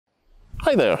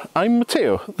Hi there, I'm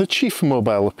Matteo, the Chief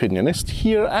Mobile Opinionist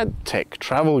here at Tech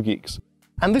Travel Geeks.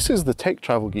 And this is the Tech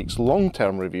Travel Geeks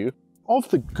long-term review of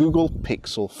the Google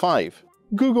Pixel 5,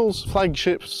 Google's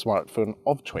flagship smartphone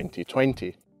of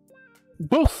 2020.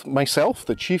 Both myself,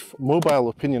 the Chief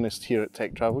Mobile Opinionist here at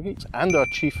Tech Travel Geeks, and our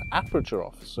Chief Aperture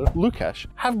Officer, Lukasz,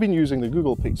 have been using the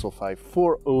Google Pixel 5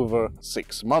 for over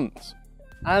 6 months.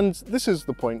 And this is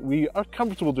the point we are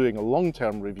comfortable doing a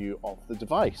long-term review of the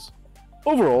device.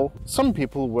 Overall, some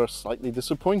people were slightly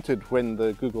disappointed when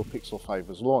the Google Pixel 5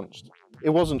 was launched.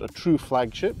 It wasn't a true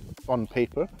flagship on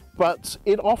paper, but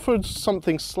it offered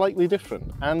something slightly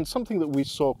different and something that we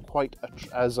saw quite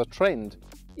as a trend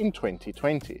in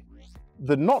 2020.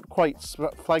 The not quite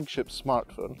flagship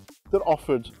smartphone that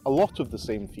offered a lot of the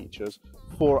same features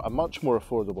for a much more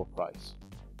affordable price.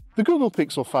 The Google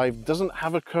Pixel 5 doesn't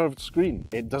have a curved screen,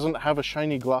 it doesn't have a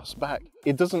shiny glass back,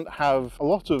 it doesn't have a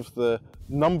lot of the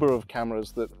number of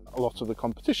cameras that a lot of the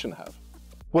competition have.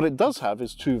 What it does have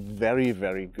is two very,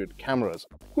 very good cameras,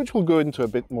 which we'll go into a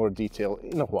bit more detail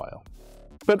in a while.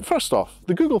 But first off,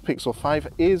 the Google Pixel 5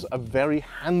 is a very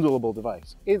handleable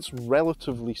device. It's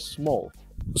relatively small.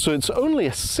 So it's only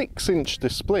a 6-inch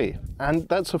display, and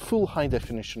that's a full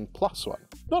high-definition plus one.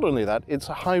 Not only that, it's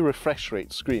a high refresh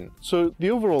rate screen, so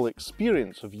the overall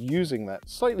experience of using that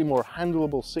slightly more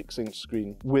handleable 6-inch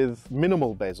screen with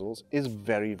minimal bezels is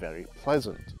very, very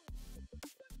pleasant.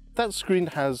 That screen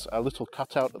has a little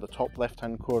cutout at the top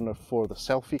left-hand corner for the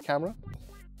selfie camera.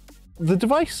 The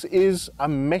device is a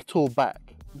metal back.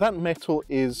 That metal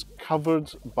is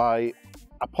covered by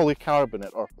a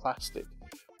polycarbonate or plastic,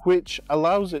 which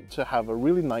allows it to have a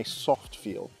really nice soft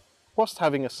feel, whilst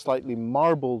having a slightly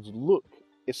marbled look,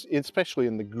 especially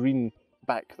in the green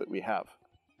back that we have.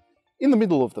 In the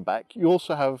middle of the back, you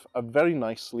also have a very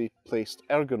nicely placed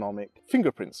ergonomic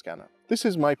fingerprint scanner. This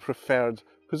is my preferred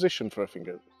position for a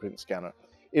fingerprint scanner.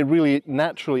 It really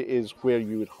naturally is where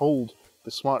you would hold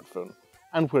the smartphone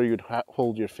and where you'd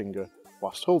hold your finger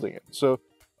whilst holding it. So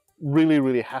really,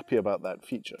 really happy about that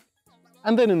feature.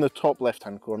 And then in the top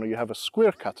left-hand corner, you have a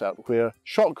square cutout where,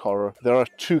 shock horror, there are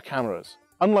two cameras.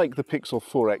 Unlike the Pixel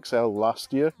 4 XL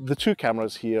last year, the two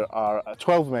cameras here are a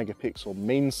 12 megapixel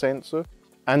main sensor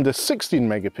and a 16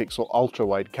 megapixel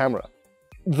ultra-wide camera.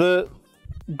 The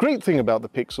great thing about the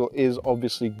Pixel is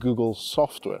obviously Google's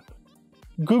software.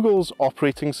 Google's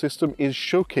operating system is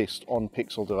showcased on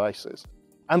Pixel devices,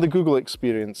 and the Google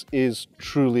experience is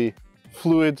truly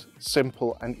fluid,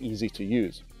 simple, and easy to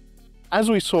use. As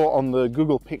we saw on the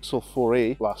Google Pixel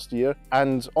 4a last year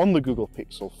and on the Google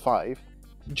Pixel 5,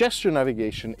 gesture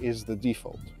navigation is the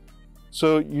default.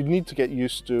 So you need to get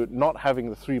used to not having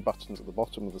the 3 buttons at the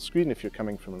bottom of the screen if you're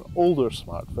coming from an older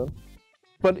smartphone.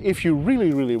 But if you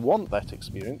really, really want that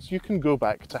experience, you can go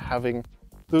back to having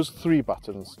those 3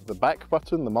 buttons, the back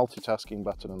button, the multitasking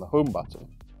button, and the home button,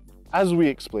 as we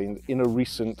explained in a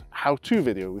recent how-to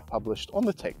video we published on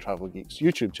the Tech Travel Geeks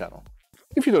YouTube channel.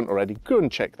 If you don't already, go and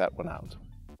check that one out.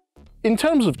 In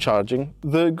terms of charging,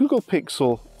 the Google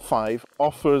Pixel 5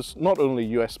 offers not only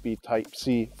USB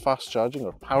Type-C fast charging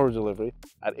or power delivery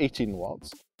at 18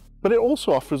 watts, but it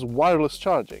also offers wireless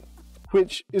charging,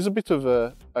 which is a bit of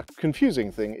a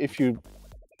confusing thing if you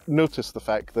notice the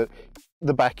fact that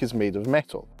the back is made of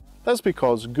metal. That's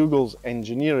because Google's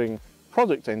engineering,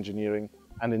 product engineering,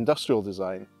 and industrial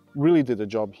design really did a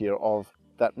job here of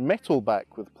that metal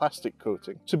back with plastic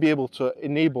coating to be able to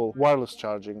enable wireless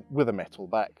charging with a metal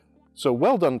back. So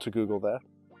well done to Google there.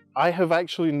 I have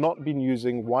actually not been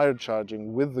using wired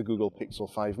charging with the Google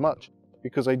Pixel 5 much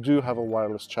because I do have a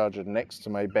wireless charger next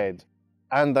to my bed,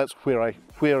 and that's where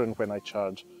and when I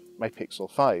charge my Pixel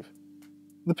 5.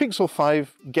 The Pixel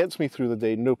 5 gets me through the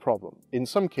day no problem. In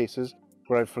some cases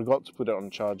where I forgot to put it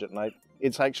on charge at night,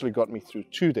 it's actually got me through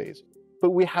 2 days. But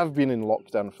we have been in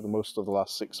lockdown for the most of the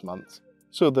last 6 months,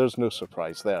 so there's no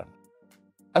surprise there.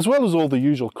 As well as all the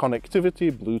usual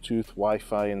connectivity, Bluetooth,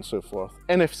 Wi-Fi, and so forth,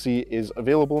 NFC is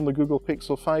available on the Google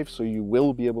Pixel 5, so you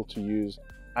will be able to use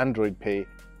Android Pay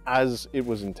as it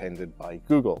was intended by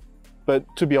Google. But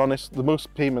to be honest, the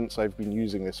most payments I've been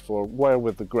using this for were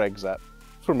with the Greggs app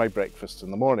for my breakfast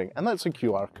in the morning, and that's a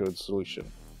QR code solution.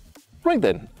 Right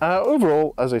then,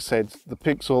 overall, as I said, the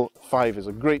Pixel 5 is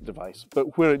a great device,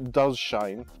 but where it does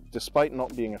shine, despite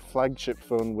not being a flagship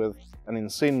phone with an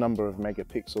insane number of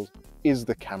megapixels, is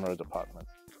the camera department.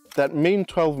 That main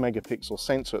 12 megapixel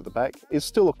sensor at the back is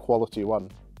still a quality one,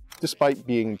 despite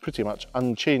being pretty much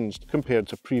unchanged compared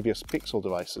to previous Pixel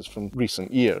devices from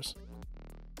recent years.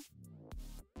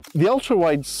 The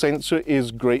ultra-wide sensor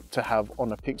is great to have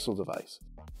on a Pixel device,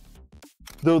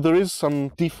 though there is some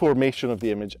deformation of the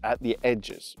image at the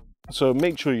edges. So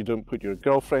make sure you don't put your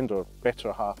girlfriend or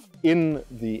better half in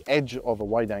the edge of a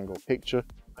wide-angle picture.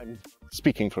 I'm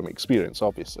speaking from experience,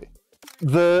 obviously.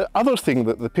 The other thing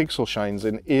that the Pixel shines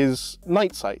in is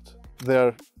night sight,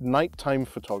 their nighttime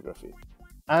photography.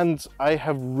 And I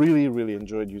have really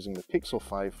enjoyed using the Pixel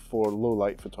 5 for low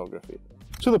light photography,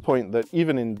 to the point that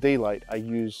even in daylight I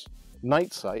use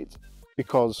night sight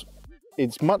because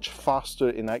it's much faster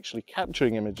in actually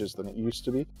capturing images than it used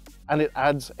to be, and it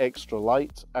adds extra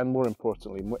light and, more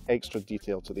importantly, extra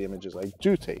detail to the images I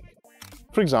do take.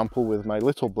 For example, with my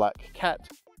little black cat,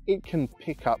 it can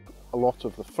pick up a lot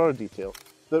of the fur detail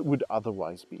that would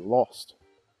otherwise be lost.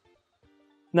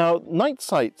 Now, night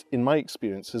sight, in my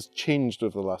experience, has changed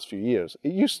over the last few years.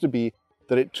 It used to be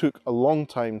that it took a long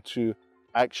time to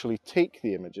actually take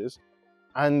the images,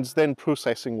 and then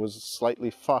processing was slightly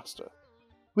faster.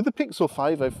 With the Pixel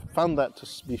 5, I've found that to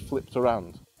be flipped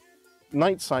around.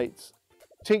 Night sight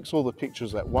takes all the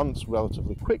pictures at once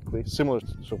relatively quickly, similar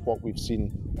to what we've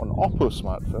seen on Oppo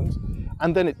smartphones,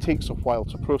 and then it takes a while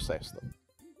to process them.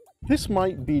 This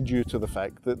might be due to the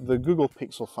fact that the Google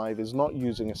Pixel 5 is not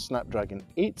using a Snapdragon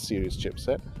 8 series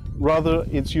chipset, rather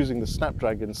it's using the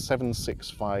Snapdragon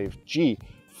 765G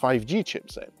 5G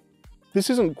chipset. This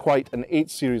isn't quite an 8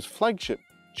 series flagship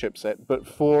chipset, but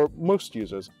for most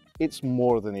users, it's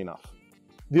more than enough.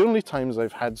 The only times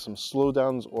I've had some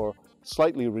slowdowns or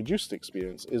slightly reduced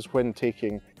experience is when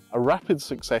taking a rapid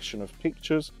succession of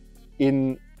pictures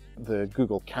in the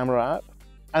Google Camera app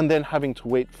and then having to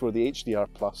wait for the HDR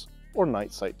Plus or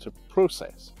night sight to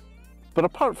process. But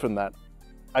apart from that,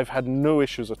 I've had no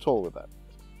issues at all with that.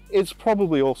 It's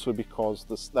probably also because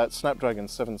that Snapdragon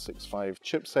 765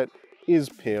 chipset is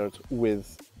paired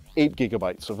with 8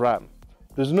 GB of RAM.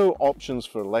 There's no options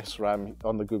for less RAM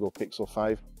on the Google Pixel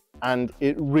 5, and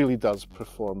it really does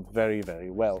perform very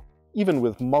well, even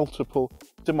with multiple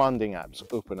demanding apps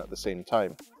open at the same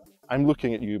time. I'm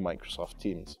looking at you, Microsoft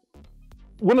Teams.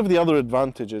 One of the other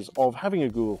advantages of having a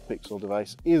Google Pixel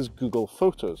device is Google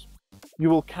Photos. You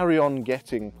will carry on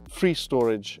getting free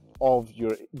storage of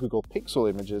your Google Pixel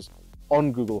images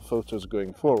on Google Photos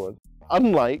going forward,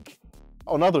 unlike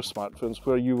on other smartphones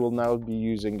where you will now be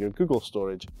using your Google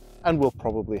storage and will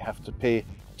probably have to pay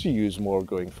to use more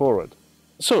going forward.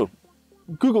 So,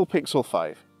 Google Pixel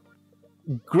 5.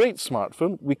 Great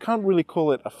smartphone. We can't really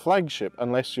call it a flagship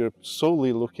unless you're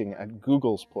solely looking at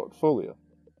Google's portfolio.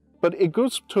 But it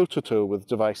goes toe-to-toe with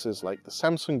devices like the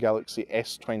Samsung Galaxy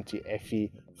S20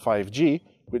 FE 5G,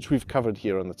 which we've covered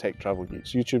here on the Tech Travel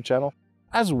Geeks YouTube channel,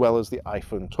 as well as the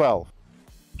iPhone 12.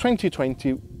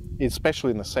 2020,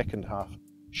 especially in the second half,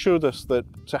 showed us that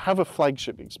to have a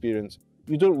flagship experience,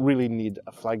 you don't really need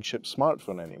a flagship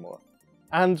smartphone anymore.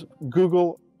 And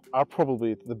Google are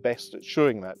probably the best at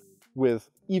showing that, with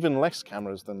even less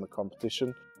cameras than the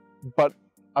competition, but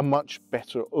a much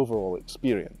better overall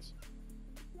experience.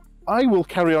 I will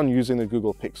carry on using the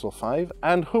Google Pixel 5,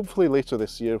 and hopefully later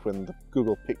this year when the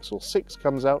Google Pixel 6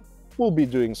 comes out, we'll be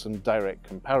doing some direct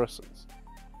comparisons.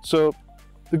 So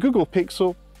the Google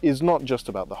Pixel is not just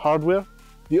about the hardware.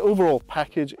 The overall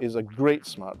package is a great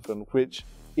smartphone which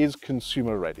is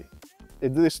consumer ready.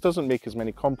 This doesn't make as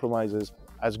many compromises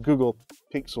as Google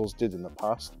Pixels did in the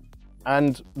past,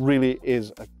 and really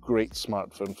is a great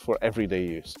smartphone for everyday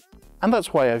use. And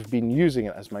that's why I've been using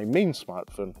it as my main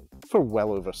smartphone for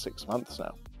well over 6 months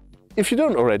now. If you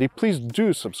don't already, please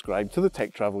do subscribe to the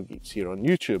Tech Travel Geeks here on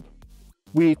YouTube.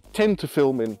 We tend to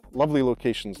film in lovely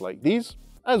locations like these,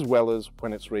 as well as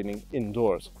when it's raining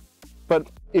indoors. But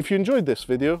if you enjoyed this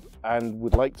video and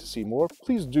would like to see more,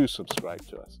 please do subscribe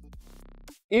to us.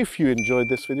 If you enjoyed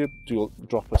this video, do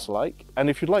drop us a like, and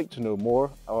if you'd like to know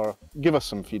more or give us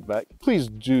some feedback, please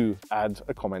do add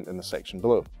a comment in the section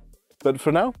below. But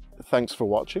for now, thanks for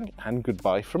watching and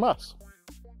goodbye from us.